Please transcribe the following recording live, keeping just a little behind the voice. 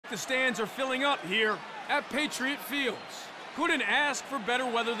the stands are filling up here at Patriot Fields. Couldn't ask for better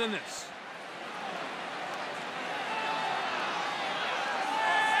weather than this.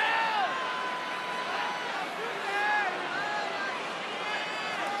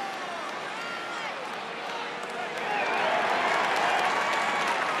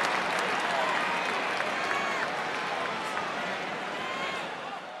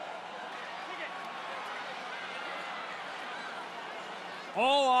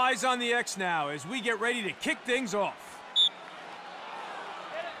 All eyes on the X now as we get ready to kick things off.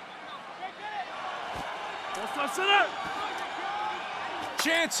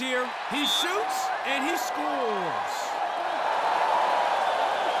 Chance here. He shoots and he scores.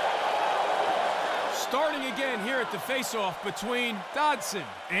 Starting again here at the face-off between Dodson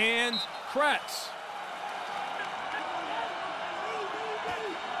and Kretz.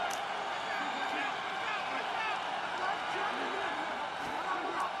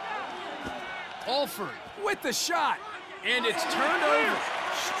 Alford with the shot, and it's turned over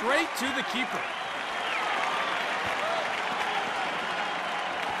straight to the keeper.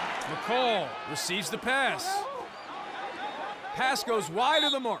 McCall receives the pass. Pass goes wide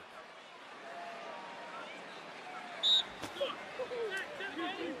of the mark.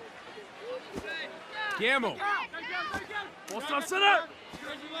 Gamble. Ball stop center.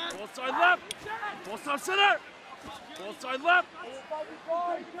 Ball side left. Ball stop center. Ball side left.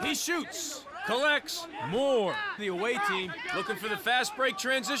 He shoots. Collects. More. The away team looking for the fast break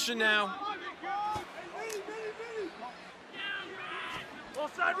transition now. Ball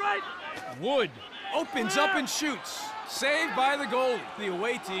side right. Wood opens up and shoots. Saved by the goalie. The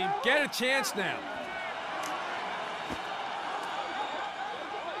away team get a chance now.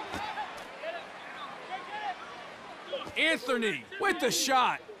 Anthony with the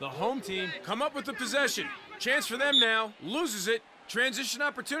shot. The home team come up with the possession. Chance for them now. Loses it. Transition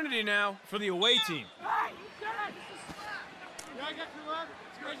opportunity now for the away team.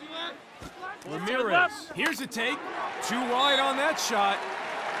 Ramirez. Here's a take. Too wide on that shot.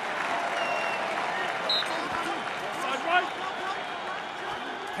 Side right.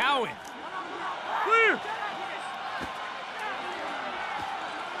 Cowan. Clear.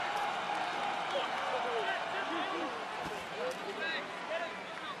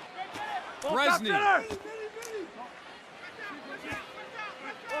 Bresny.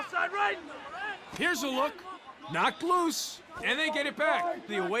 Side right. Here's a look. Knocked loose. And they get it back.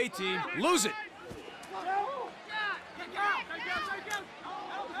 The away team lose it.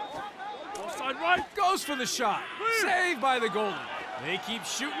 Side right. Goes for the shot. Saved by the goalie. They keep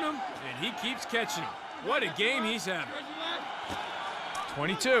shooting him, and he keeps catching him. What a game he's having.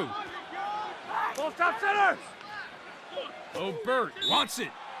 22. Ball stop center. O'Bert wants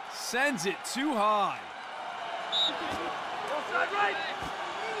it. Sends it too high. Ball side right.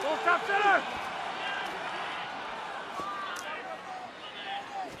 Ball stop center.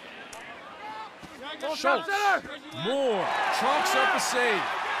 Ball stop Schultz. center. Moore trunks up a save.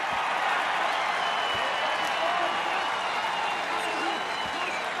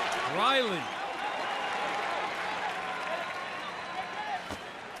 Riley.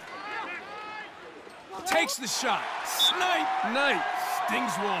 Takes the shot. Snipe. Knight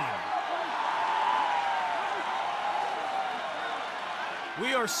stings one.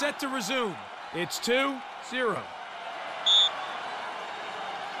 We are set to resume. It's 2-0.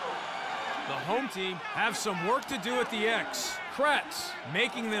 The home team have some work to do at the X. Kretz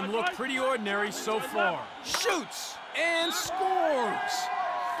making them look pretty ordinary so far. Shoots and scores.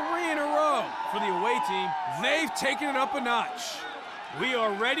 3 in a row for the away team. They've taken it up a notch. We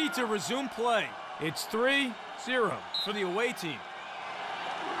are ready to resume play. It's 3-0 for the away team.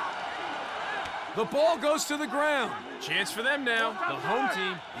 The ball goes to the ground. Chance for them now. The home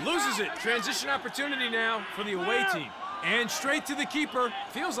team loses it. Transition opportunity now for the away team. And straight to the keeper.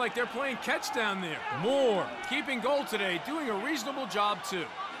 Feels like they're playing catch down there. Moore keeping goal today, doing a reasonable job too.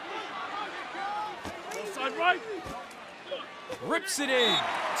 Side right. Rips it in.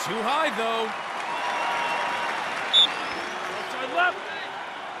 Too high though. Side left.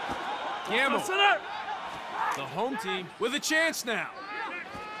 Gamble. Center. The home team with a chance now.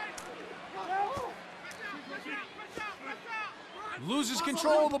 Loses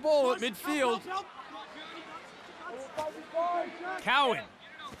control of the ball at midfield. Cowan.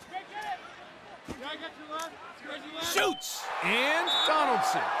 Shoots. And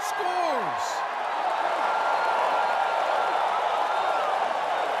Donaldson scores.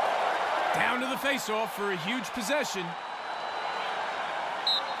 Down to the faceoff for a huge possession.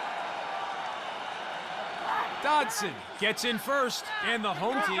 Dodson gets in first, and the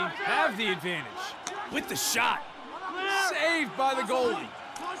home team have the advantage. With the shot. Saved by the goalie.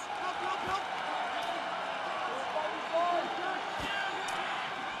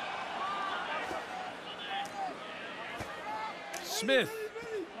 Smith.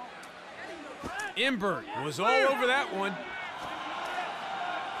 Imbert was all over that one.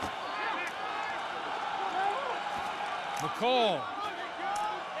 McCall.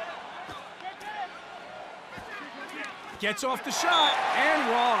 Gets off the shot and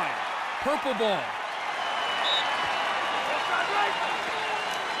wide. Purple ball.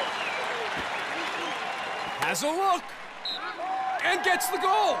 Has a look and gets the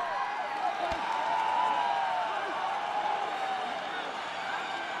goal.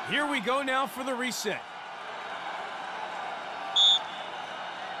 Here we go now for the reset.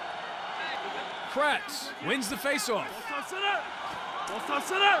 Kretz wins the faceoff.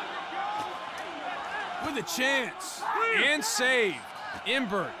 With a chance and saved.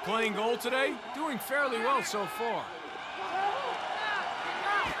 Imbert playing goal today, doing fairly well so far.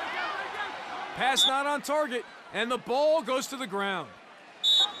 Pass not on target, and the ball goes to the ground.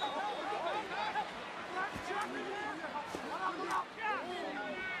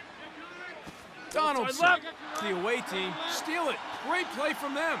 Donaldson, the away team, steal it. Great play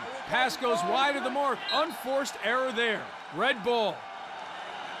from them. Pass goes wide of the mark. Unforced error there. Red ball.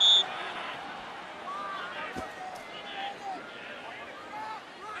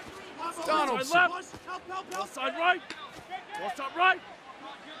 Donaldson. Left side right. Left side right.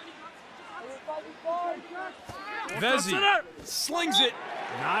 Vesey slings it.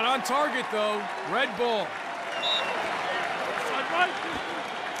 Not on target, though. Red ball. Left side right.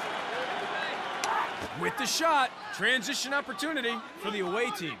 With the shot, transition opportunity for the away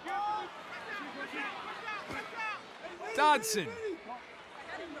team. Dodson.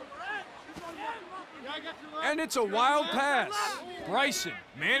 And it's a wild pass. Bryson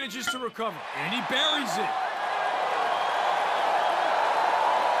manages to recover, and he buries it.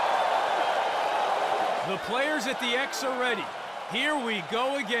 The players at the X are ready. Here we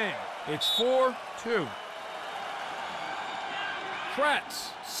go again. It's 4-2.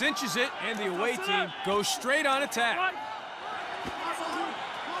 Kretz cinches it, and the away team goes straight on attack.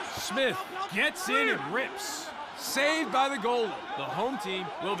 Smith gets in and rips. Saved by the goalie. The home team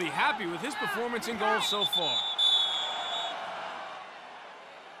will be happy with his performance in goal so far.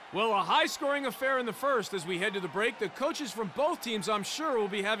 Well, a high-scoring affair in the first as we head to the break. The coaches from both teams, I'm sure, will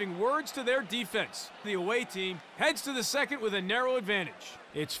be having words to their defense. The away team heads to the second with a narrow advantage.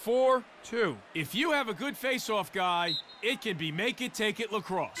 It's 4-2. If you have a good face-off guy, it can be make-it-take-it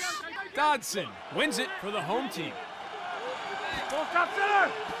lacrosse. Dodson wins it for the home team. Ball top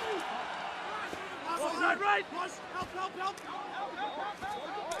center. Ball side right.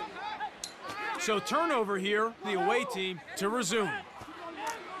 So turnover here, the away team to resume.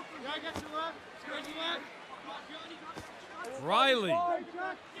 Riley.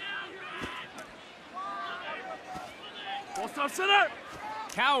 Ball top center.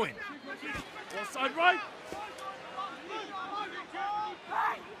 Cowan. Ball side right.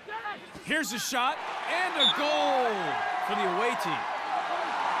 Here's a shot and a goal for the away team.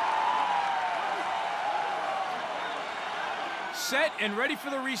 Set and ready for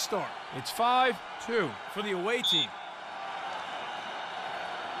the restart. It's 5-2 for the away team.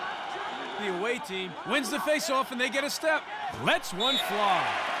 The away team wins the face-off and they get a step. Lets one fly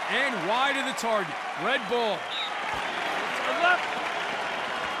and wide of the target. Red ball. Side left.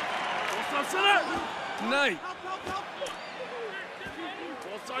 Ball side center. Knight.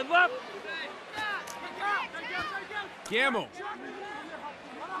 Ball side left. Gamble.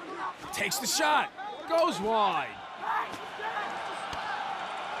 Takes the shot. Goes wide.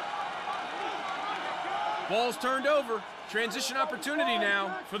 Ball's turned over. Transition opportunity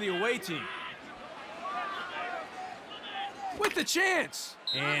now for the away team. With the chance.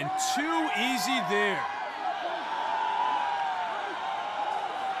 And too easy there.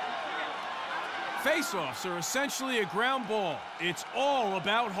 Face-offs are essentially a ground ball. It's all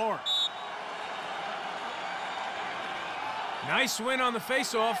about heart. Nice win on the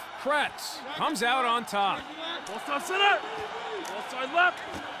face-off. Kretz comes out on top. Ball side center. Ball side left.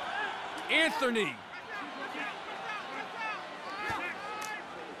 Anthony.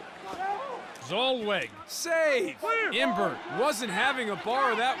 Zolweg. Save. Imbert wasn't having a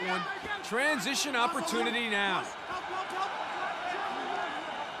bar of that one. Transition opportunity now.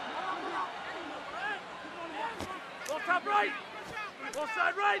 Ball top right. Ball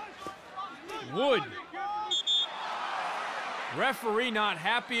side right. Wood. Referee not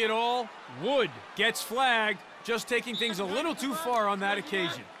happy at all. Wood gets flagged, just taking things a little too far on that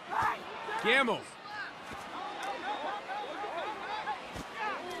occasion. Gamble.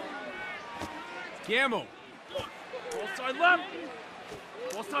 Gamble. Ball side left.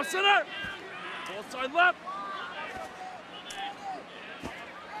 Ball stop center. Ball side left.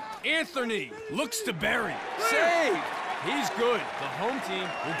 Anthony looks to bury. Save. He's good. The home team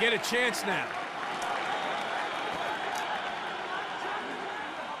will get a chance now.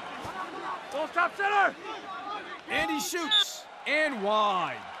 Ball stop center. And he shoots. And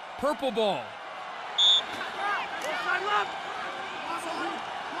wide. Purple ball. Ball side left.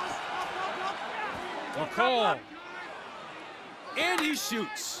 A call. And he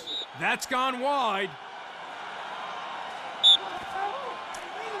shoots. That's gone wide.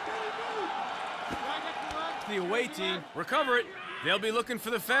 The away team recover it. They'll be looking for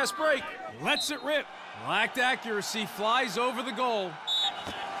the fast break. Lets it rip. Lacked accuracy, flies over the goal.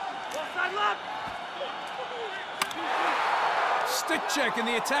 Ball side left. Stick check in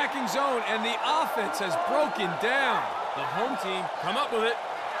the attacking zone, and the offense has broken down. The home team come up with it.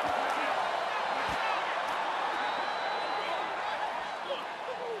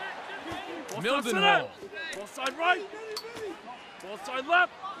 Mildenhall. Ball side right. Ball side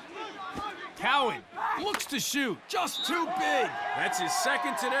left. Cowan looks to shoot. Just too big. That's his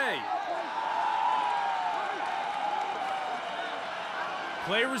second today.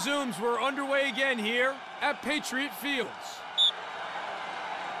 Play resumes. We're underway again here at Patriot Fields.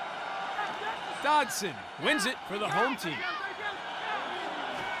 Dodson wins it for the home team.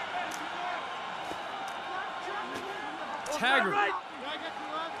 Taggart.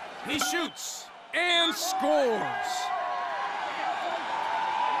 He shoots and scores.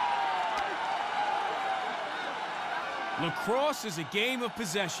 Lacrosse is a game of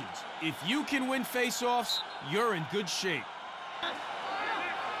possessions. If you can win face-offs, you're in good shape.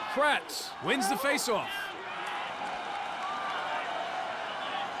 Kratz wins the face-off.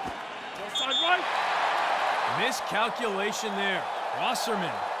 Miscalculation there.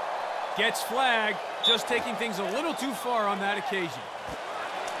 Wasserman gets flagged, just taking things a little too far on that occasion.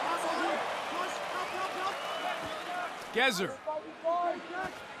 Gezer.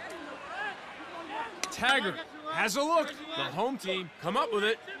 Taggart has a look. The home team come up with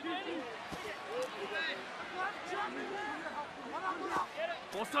it.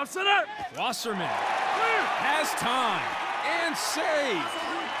 Ball stop center. Wasserman has time and save.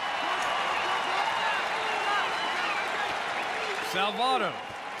 Salvato.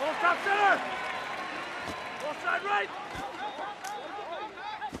 Ball stop center. Ball side right.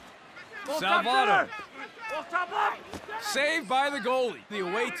 Ball stop Salvato. center. Ball stop left. Saved by the goalie. The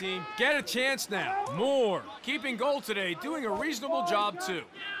away team get a chance now. Moore keeping goal today, doing a reasonable job too.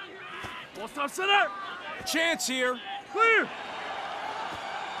 Ball stop center. Chance here. Clear.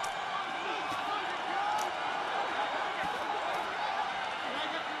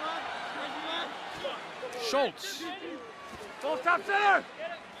 Schultz. Ball stop center.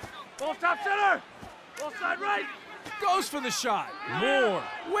 Ball stop center. Ball side right. Goes for the shot. Moore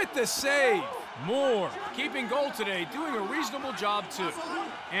with the save. Moore keeping goal today, doing a reasonable job too.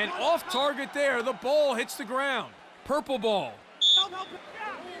 And off target there, the ball hits the ground. Purple ball.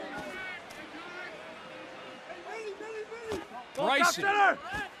 Ball Bryson. stop center.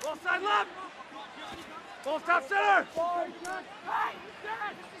 Ball side left. Ball stop center.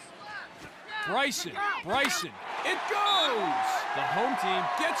 Bryson. It goes! The home team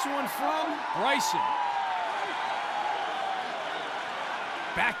gets one from Bryson.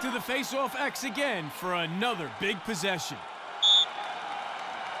 Back to the face-off X again for another big possession.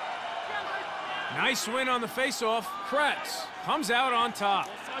 Nice win on the face-off. Kratz comes out on top.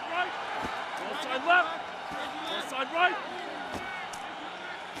 Ball side right. Ball side left. Ball side right.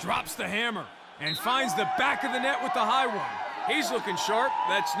 Drops the hammer and finds the back of the net with the high one. He's looking sharp.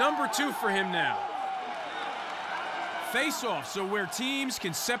 That's number 2 for him now. Face-offs are where teams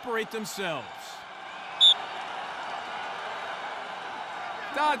can separate themselves.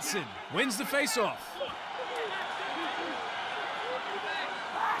 Dodson wins the face-off.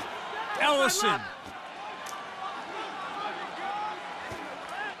 Ellison.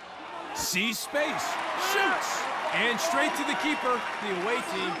 Sees space, shoots, and straight to the keeper. The away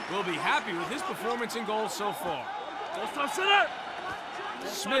team will be happy with his performance and goals so far. Ball stop center.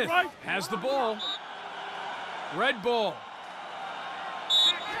 Smith has the ball. Red ball.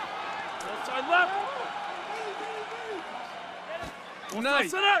 Ball side left. Knight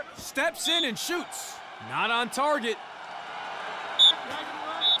center. steps in and shoots. Not on target.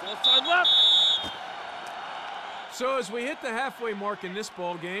 Ball side left. So as we hit the halfway mark in this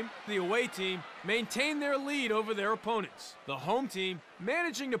ball game, the away team maintain their lead over their opponents. The home team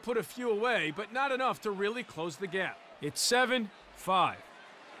managing to put a few away, but not enough to really close the gap. It's 7-5.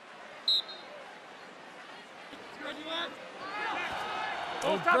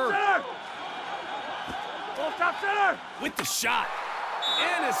 Ball stop center. Ball stop center. With the shot.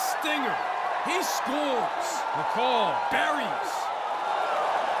 And a stinger. He scores. McCall buries.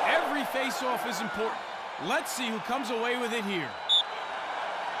 Every face-off is important. Let's see who comes away with it here.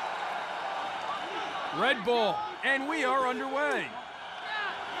 Red ball, and we are underway.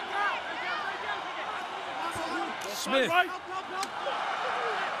 Smith.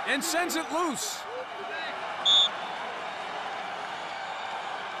 And sends it loose.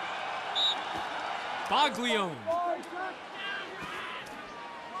 Baglione.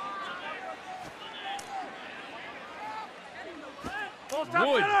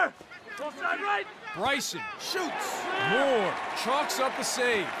 Wood. Bryson shoots. Moore chalks up a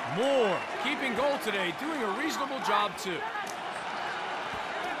save. Moore keeping goal today, doing a reasonable job too.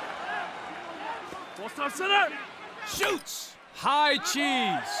 Shoots. High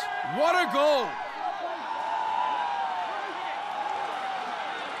cheese. What a goal.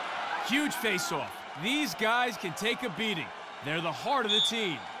 Huge face-off. These guys can take a beating. They're the heart of the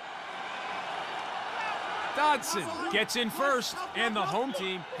team. Dodson gets in first, and the home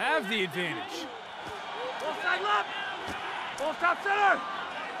team have the advantage.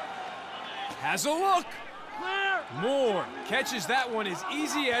 Has a look. Moore catches that one as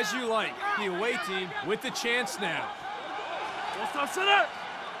easy as you like. The away team with the chance now.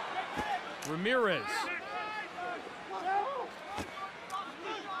 Ramirez.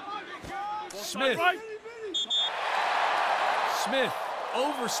 Smith. Smith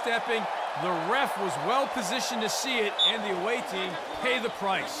overstepping. The ref was well positioned to see it, and the away team pay the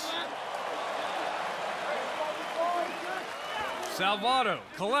price. Salvato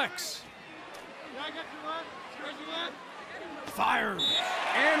collects. Fires.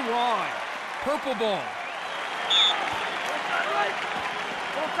 And wide. Purple ball.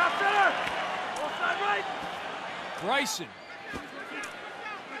 Bryson.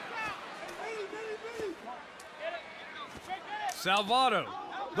 Salvato.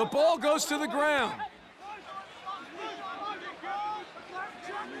 The ball goes to the ground.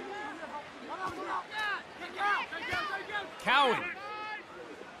 Cowan.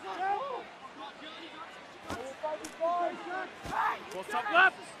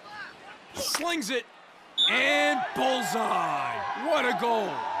 Slings it. And bullseye. What a goal.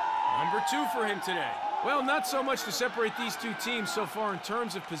 Number 2 for him today. Well, not so much to separate these two teams so far in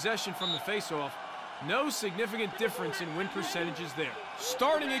terms of possession from the faceoff. No significant difference in win percentages there.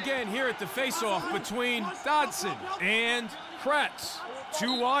 Starting again here at the faceoff between Dodson and Kretz.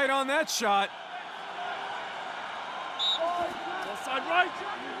 Too wide on that shot.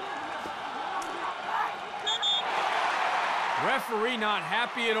 Referee not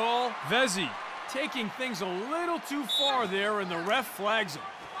happy at all. Vezzi taking things a little too far there, and the ref flags him.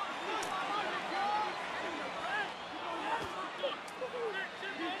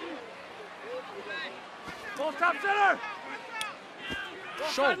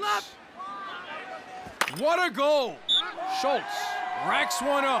 Schultz. What a goal. Schultz racks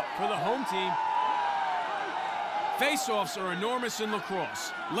one up for the home team. Face-offs are enormous in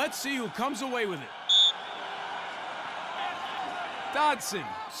lacrosse. Let's see who comes away with it. Dodson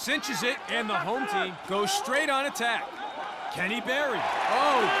cinches it, and the home team goes straight on attack. Kenny Berry.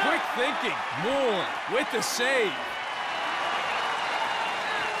 Oh, quick thinking. Moore with the save.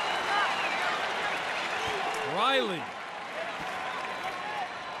 Riley.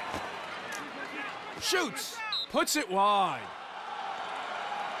 Shoots. Puts it wide.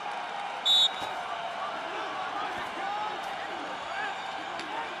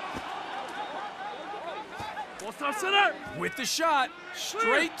 With the shot,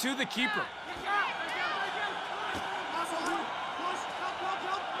 straight to the keeper.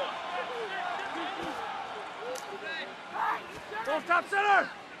 Top center!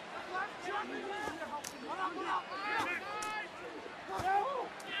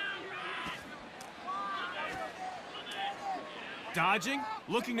 Dodging,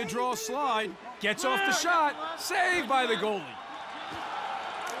 looking to draw a slide, gets off the shot, saved by the goalie.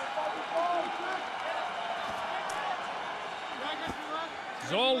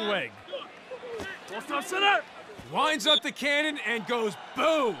 Zolweg. Winds up the cannon and goes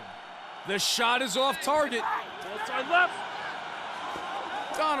boom. The shot is off target.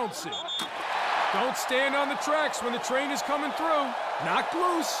 Donaldson. Don't stand on the tracks when the train is coming through. Knocked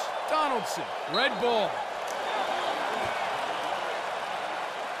loose. Donaldson. Red ball.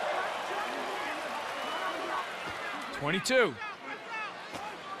 .22.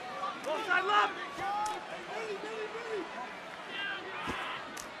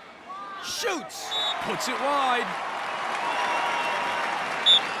 Shoots. Puts it wide.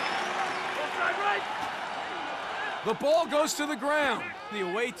 The ball goes to the ground. The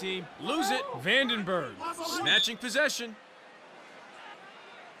away team lose it. Vandenberg snatching possession.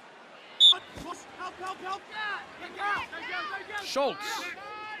 Schultz.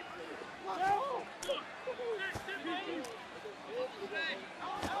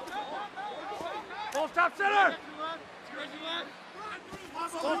 Ball top center!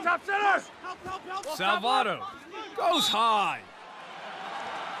 Ball top center! Salvato goes high.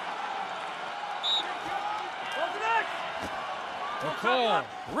 Ball to next! McCall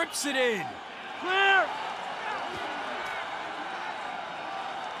rips it in. Clear!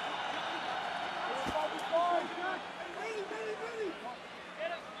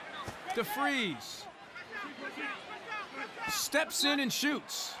 DeFreeze steps in and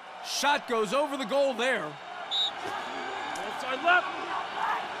shoots. Shot goes over the goal there. Ball side left!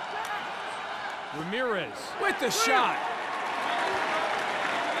 Ramirez with the shot.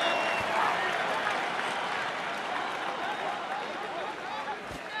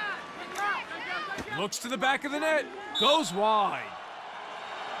 Looks to the back of the net. Goes wide.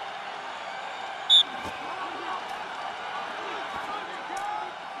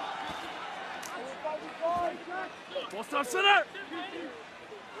 Ball top center!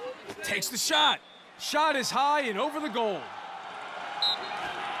 Takes the shot. Shot is high and over the goal.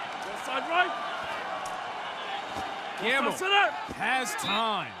 Ball side right! Gamble Ball top center! has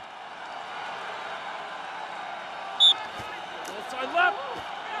time. Ball side left!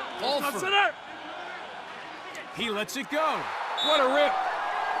 Ball top Alford. center! He lets it go. What a rip.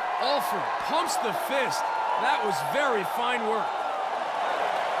 Alford pumps the fist. That was very fine work.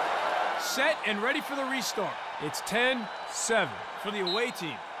 Set and ready for the restart. It's 10-7 for the away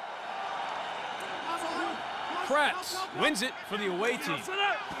team. Kratz wins it for the away team.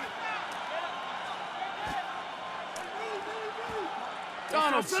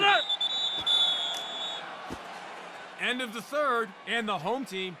 Donaldson. End of the third, and the home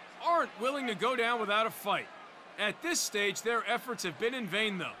team aren't willing to go down without a fight. At this stage, their efforts have been in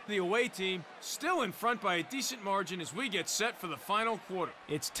vain, though. The away team still in front by a decent margin as we get set for the final quarter.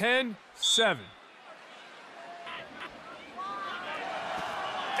 It's 10-7.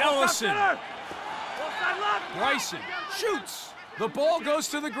 Ellison. Bryson shoots. The ball goes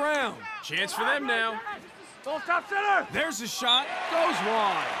to the ground. Chance for them now. Ball top center! There's a shot. Goes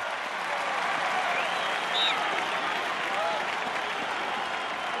wide.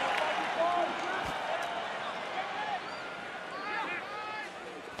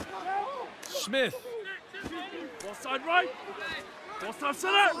 Smith Ball side right! Ball top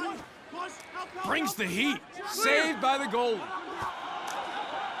center! brings the heat. Saved by the goalie.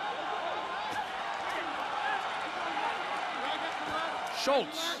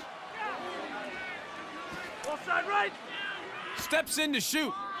 Schultz Ball side right! steps in to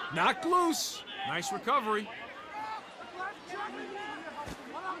shoot. Knocked loose. Nice recovery.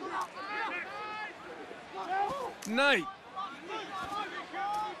 Knight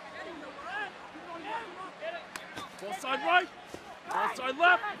Ball side right! Ball side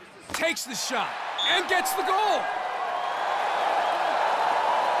left! takes the shot and gets the goal.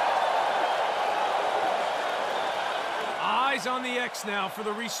 Eyes on the X now for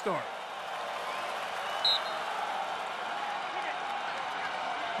the restart.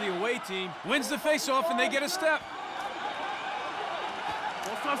 The away team wins the face-off and they get a step.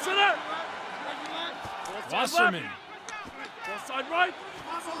 Ball top center! Ball side Wasserman left! Ball side right!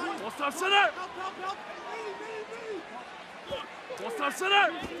 Ball top center! Ball top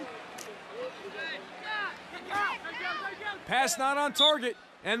center! pass not on target,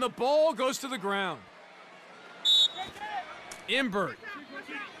 and the ball goes to the ground. Imbert.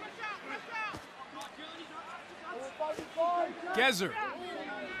 Gezer.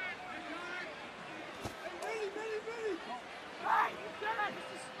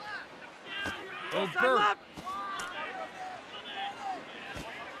 O'Burt.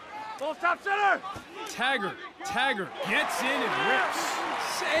 Ball top center! Taggart. Taggart gets in and rips.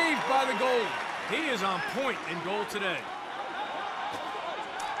 Saved by the goalie. He is on point in goal today.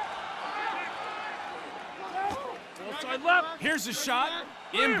 Ball side left! Here's a shot.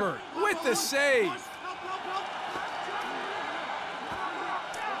 Imbert with the save.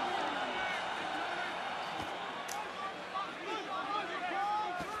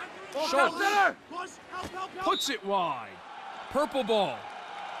 Ball top Schultz center! puts it wide. Purple ball.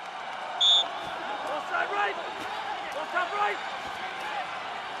 Ball side right! Ball top right!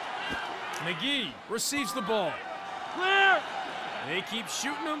 McGee receives the ball. Clear! They keep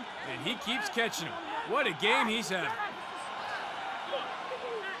shooting him, and he keeps catching him. What a game he's having.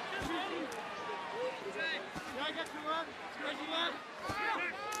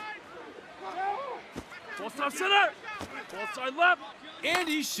 Ball top center! Ball side left! And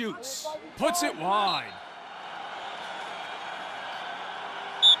he shoots. Puts it wide.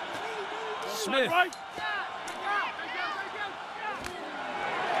 Smith. Right.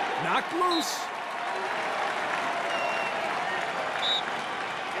 Knocked loose.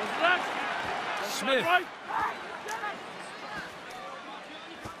 Smith. Right.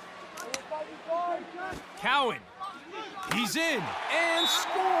 Cowan. He's in and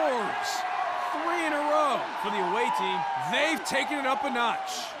scores. 3 in a row for the away team. They've taken it up a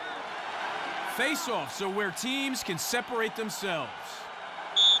notch. Face-offs are where teams can separate themselves.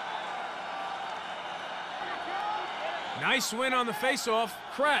 Nice win on the face-off.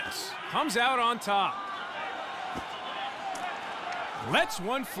 Kretz comes out on top. Lets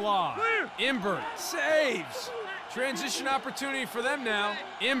one fly. Imbert saves. Transition opportunity for them now.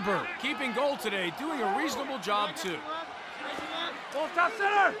 Imbert keeping goal today, doing a reasonable job too. Ball top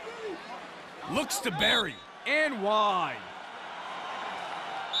center. Looks to bury and wide.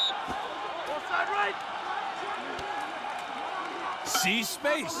 Ball side right. Sees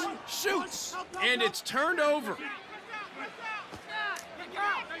space, shoots, and it's turned over.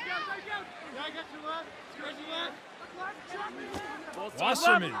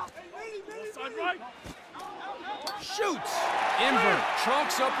 Wasserman Side right. shoots. Imbert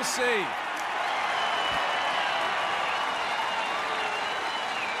chalks up a save.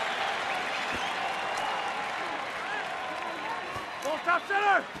 Ball top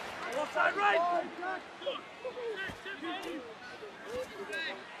center. Ball side right.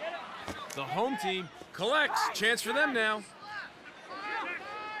 The home team collects. Chance for them now.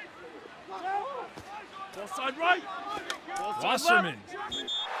 Ball side right. Ball side Wasserman.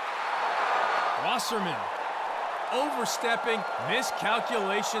 left. Wasserman overstepping,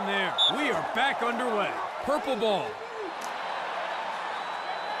 miscalculation there. We are back underway. Purple ball.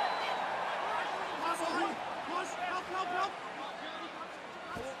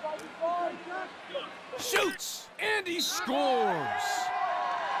 Shoots, and he scores.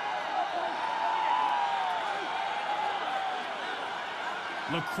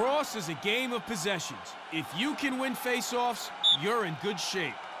 Lacrosse is a game of possessions. If you can win face-offs, you're in good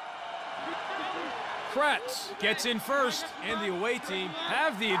shape. Kretz gets in first, and the away team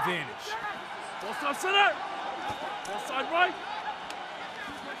have the advantage. Ball top center. Ball side right.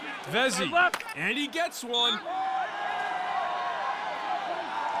 Vezi, left. and he gets one.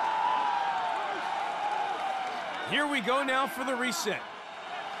 Here we go now for the reset.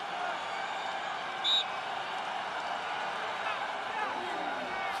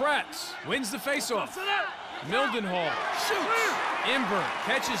 Kretz wins the faceoff. Mildenhall shoots. Imbert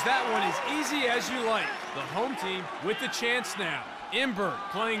catches that one as easy as you like. The home team with the chance now. Imbert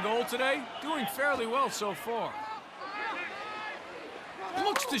playing goal today, doing fairly well so far.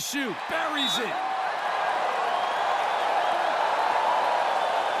 Looks to shoot, buries it.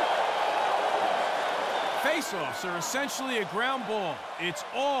 Faceoffs are essentially a ground ball. It's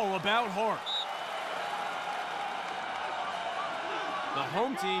all about heart. The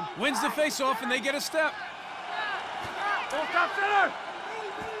home team wins the faceoff and they get a step. Ball top center.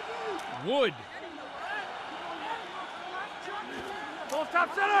 Wood Ball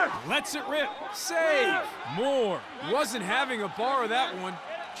top center. lets it rip. Save. Moore wasn't having a bar of that one.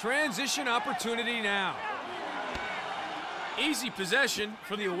 Transition opportunity now. Easy possession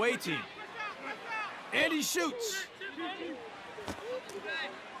for the away team. And he shoots.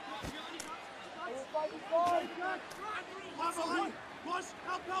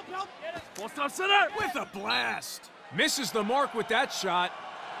 Ball top center. With a blast. Misses the mark with that shot.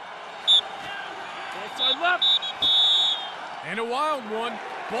 Ball side left. And a wild one.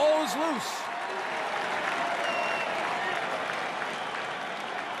 Ball is loose.